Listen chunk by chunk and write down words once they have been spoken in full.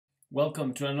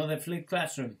Welcome to another Flip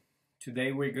Classroom.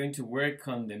 Today we're going to work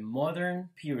on the modern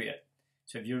period.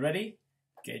 So if you're ready,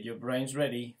 get your brains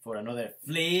ready for another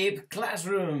Flip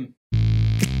Classroom.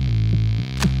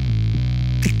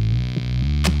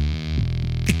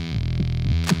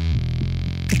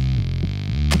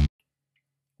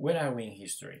 Where are we in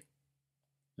history?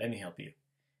 Let me help you.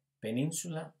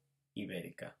 Península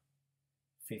Ibérica,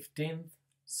 15th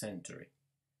century.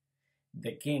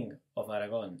 The King of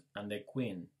Aragon and the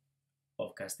Queen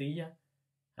of Castilla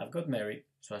have got married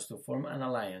so as to form an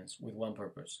alliance with one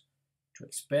purpose: to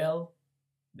expel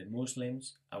the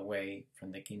Muslims away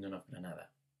from the Kingdom of Granada.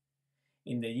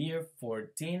 In the year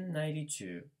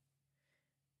 1492,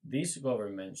 these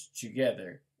governments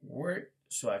together worked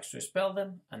so as to expel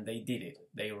them, and they did it.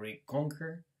 They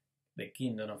reconquered the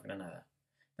Kingdom of Granada.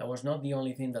 That was not the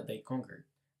only thing that they conquered.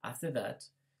 After that,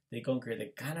 they conquered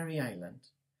the Canary Islands,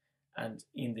 and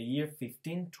in the year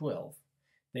 1512,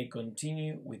 they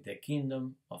continue with the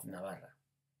Kingdom of Navarra.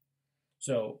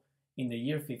 So, in the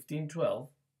year 1512,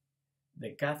 the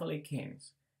Catholic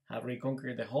kings have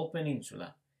reconquered the whole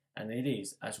peninsula, and it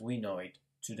is as we know it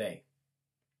today.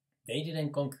 They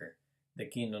didn't conquer the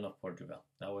Kingdom of Portugal.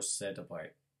 That was set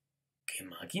apart. ¿Qué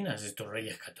máquinas estos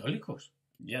reyes católicos?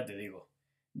 Ya te digo,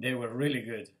 they were really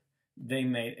good. They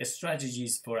made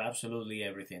strategies for absolutely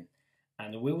everything.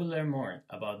 And we will learn more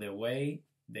about the way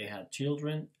they had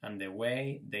children and the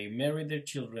way they married their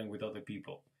children with other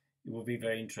people. It will be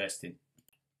very interesting.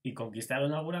 ¿Y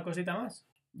conquistaron alguna cosita más?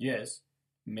 Yes,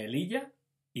 Melilla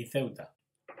y Ceuta.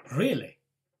 Really?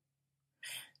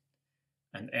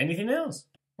 And anything else?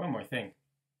 One more thing.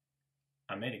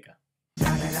 America.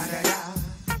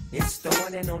 It's the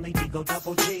one and only Digo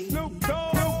Double G.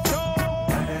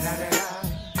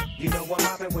 You know what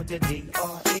happened with the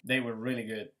D-R-E. They were really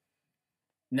good.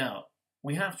 Now,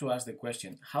 we have to ask the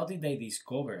question, how did they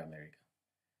discover America?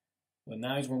 Well,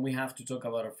 now is when we have to talk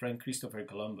about our friend Christopher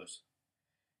Columbus.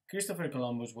 Christopher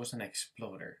Columbus was an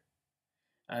explorer.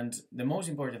 And the most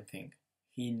important thing,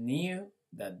 he knew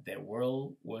that the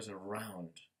world was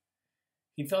round.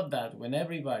 He thought that when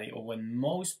everybody, or when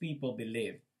most people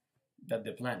believed that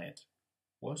the planet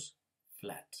was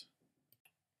flat.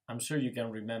 I'm sure you can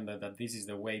remember that this is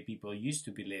the way people used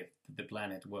to believe that the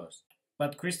planet was.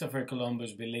 But Christopher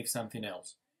Columbus believed something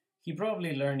else. He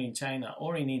probably learned in China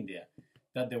or in India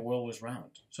that the world was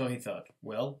round. So he thought,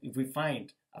 well, if we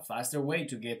find a faster way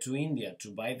to get to India to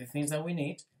buy the things that we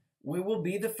need, we will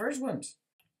be the first ones.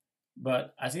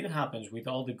 But as it happens with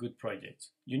all the good projects,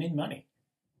 you need money.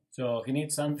 So he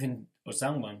needs something or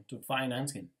someone to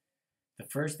finance him. The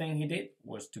first thing he did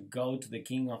was to go to the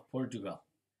King of Portugal.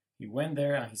 He went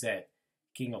there and he said,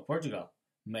 "King of Portugal,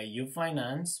 may you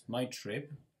finance my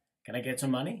trip? Can I get some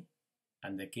money?"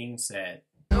 And the king said,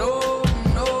 "No,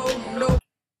 no, no."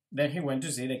 Then he went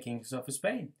to see the kings of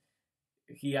Spain.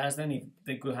 He asked them if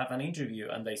they could have an interview,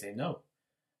 and they said no.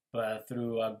 But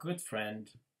through a good friend,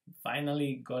 he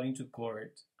finally got into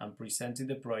court and presented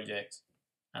the project,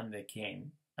 and the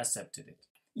king accepted it.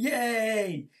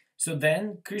 Yay! So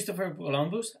then Christopher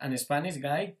Columbus, a Spanish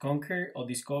guy, conquered or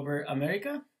discovered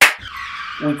America?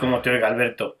 Uy, como te oiga,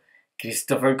 Alberto.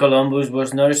 Christopher Columbus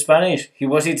was not Spanish, he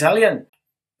was Italian.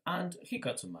 And he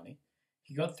got some money.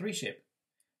 He got 3 ships,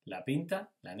 La Pinta,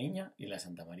 La Niña, y La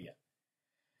Santa María.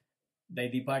 They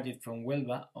departed from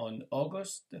Huelva on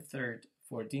August the 3rd,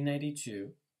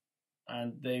 1492,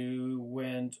 and they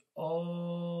went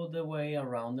all the way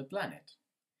around the planet.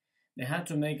 They had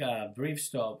to make a brief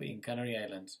stop in Canary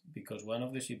Islands because one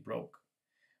of the ships broke.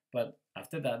 But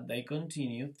after that, they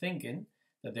continued thinking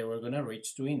that they were going to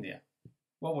reach to India.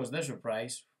 What was their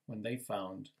surprise when they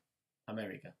found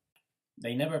America?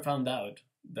 They never found out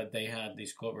that they had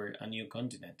discovered a new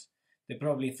continent. They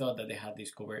probably thought that they had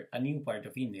discovered a new part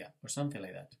of India or something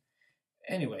like that.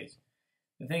 Anyways,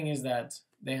 the thing is that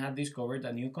they had discovered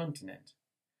a new continent.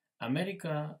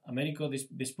 Americo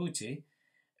Vespucci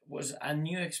was a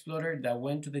new explorer that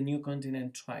went to the new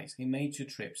continent twice. He made 2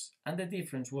 trips. And the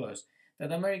difference was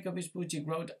that Americo Vespucci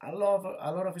wrote a lot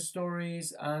of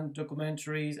stories and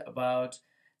documentaries about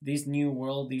this new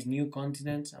world, this new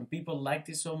continent, and people liked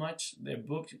it so much.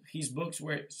 His books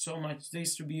were so much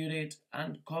distributed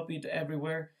and copied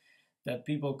everywhere that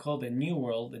people called the new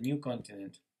world, the new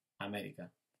continent, America,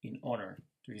 in honor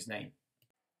to his name.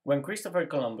 When Christopher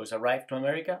Columbus arrived to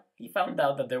America, he found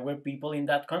out that there were people in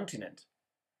that continent.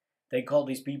 They called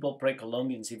these people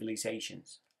pre-Columbian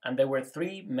civilizations, and there were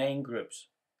 3 main groups: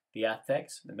 the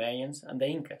Aztecs, the Mayans, and the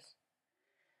Incas.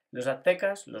 Los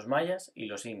Aztecas, los Mayas, y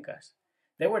los Incas.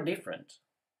 They were different.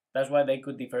 That's why they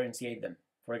could differentiate them.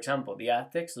 For example, the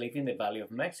Aztecs lived in the Valley of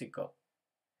Mexico.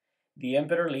 The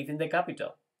emperor lived in the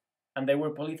capital. And they were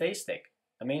polytheistic.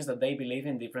 That means that they believe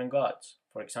in different gods.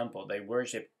 For example, they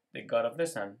worship the god of the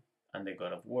sun and the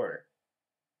god of war.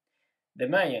 The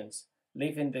Mayans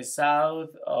live in the south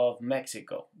of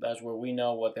Mexico. That's where we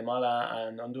know Guatemala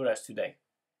and Honduras today.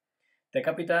 The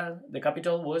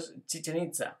capital was Chichen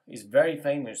Itza. It's very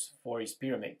famous for its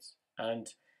pyramids, and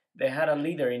they had a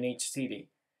leader in each city.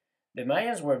 The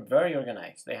Mayans were very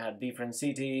organized. They had different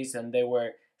cities and they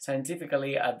were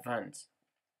scientifically advanced.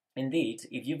 Indeed,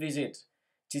 if you visit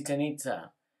Chichen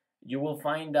Itza, you will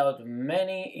find out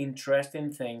many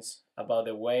interesting things about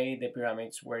the way the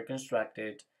pyramids were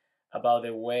constructed, about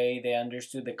the way they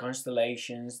understood the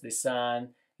constellations, the sun.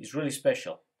 It's really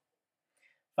special.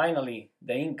 Finally,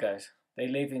 the Incas. They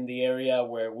live in the area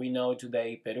where we know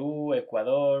today Peru,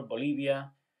 Ecuador,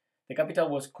 Bolivia. The capital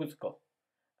was Cuzco.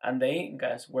 And the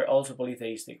Incas were also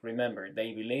polytheistic. Remember,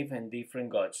 they believe in different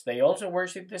gods. They also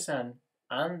worship the sun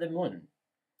and the moon.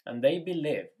 And they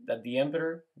believed that the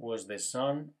emperor was the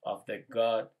son of the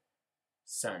god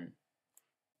Sun.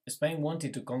 Spain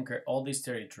wanted to conquer all these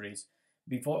territories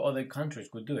before other countries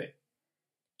could do it.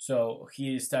 So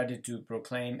he started to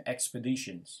proclaim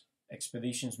expeditions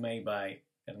made by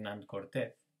Hernán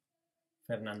Cortés,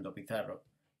 Fernando Pizarro,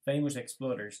 famous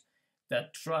explorers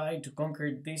that tried to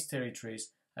conquer these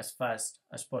territories as fast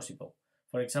as possible.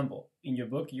 For example, in your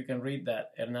book you can read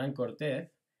that Hernán Cortés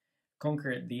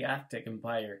conquered the Aztec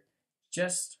Empire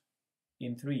just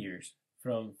in 3 years,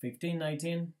 from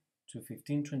 1519 to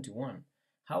 1521.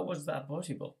 How was that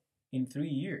possible in 3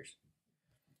 years?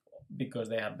 Because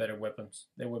they had better weapons.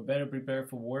 They were better prepared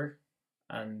for war,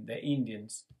 and the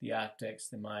Indians, the Aztecs,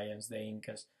 the Mayans, the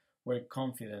Incas were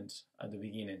confident at the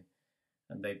beginning,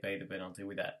 and they paid the penalty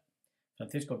with that.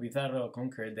 Francisco Pizarro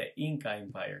conquered the Inca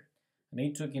Empire, and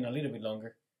it took him a little bit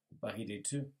longer, but he did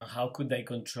too. How could they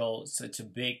control such a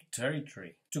big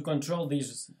territory? To control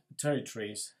these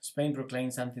territories, Spain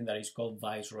proclaimed something that is called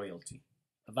viceroyalty.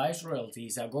 A viceroyalty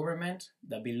is a government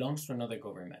that belongs to another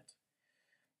government.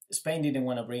 Spain didn't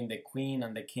want to bring the queen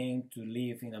and the king to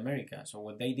live in America, so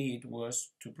what they did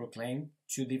was to proclaim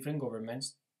two different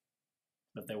governments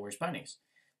that they were Spanish.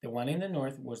 The one in the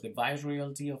north was the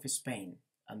viceroyalty of Spain,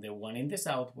 and the one in the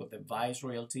south was the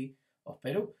viceroyalty of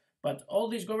Peru. But all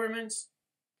these governments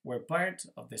were part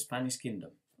of the Spanish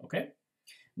kingdom, okay?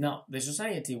 Now, the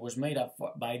society was made up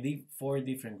by the 4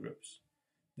 different groups.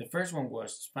 The first one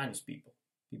was Spanish people,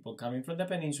 people coming from the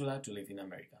peninsula to live in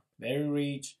America. Very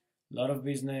rich, a lot of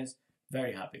business,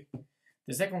 very happy.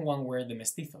 The second one were the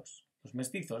mestizos. Los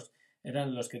mestizos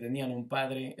eran los que tenían un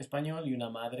padre español y una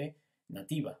madre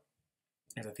nativa,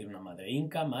 es decir, una madre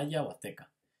inca, maya o azteca.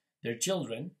 Their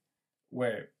children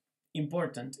were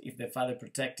important if the father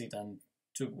protected and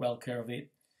took well care of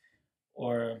it,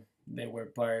 or they were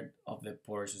part of the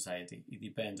poor society. It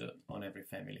depended on every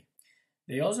family.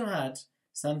 They also had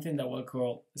something that were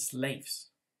called slaves.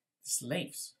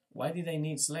 Slaves. Why did they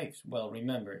need slaves? Well,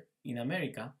 remember, in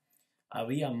America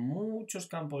había muchos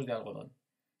campos de algodón,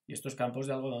 y estos campos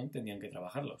de algodón tenían que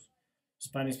trabajarlos.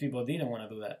 Spanish people didn't want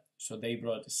to do that, so they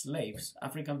brought slaves,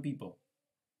 African people,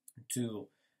 to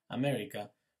America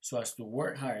so as to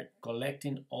work hard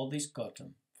collecting all this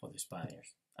cotton for the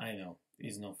Spaniards. I know,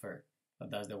 it's not fair, but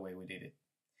that's the way we did it.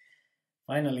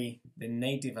 Finally, the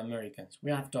Native Americans.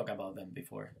 We have talked about them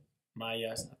before.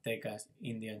 Mayas, Aztecas,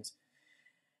 Indians,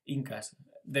 Incas.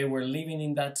 They were living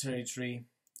in that territory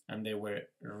and they were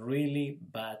really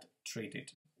bad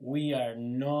treated. We are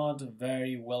not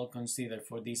very well considered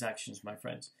for these actions, my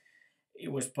friends.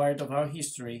 It was part of our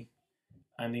history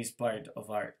and is part of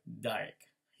our dark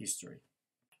history.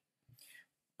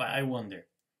 But I wonder,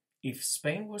 if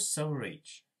Spain was so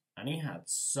rich and it had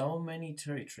so many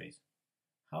territories,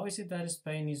 how is it that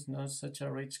Spain is not such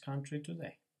a rich country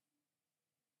today?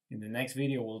 In the next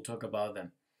video, we'll talk about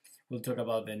them. We'll talk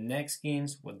about the next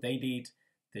kings, what they did,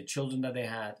 the children that they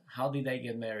had, how did they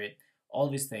get married, all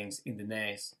these things in the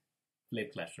next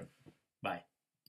Flip Classroom. Bye.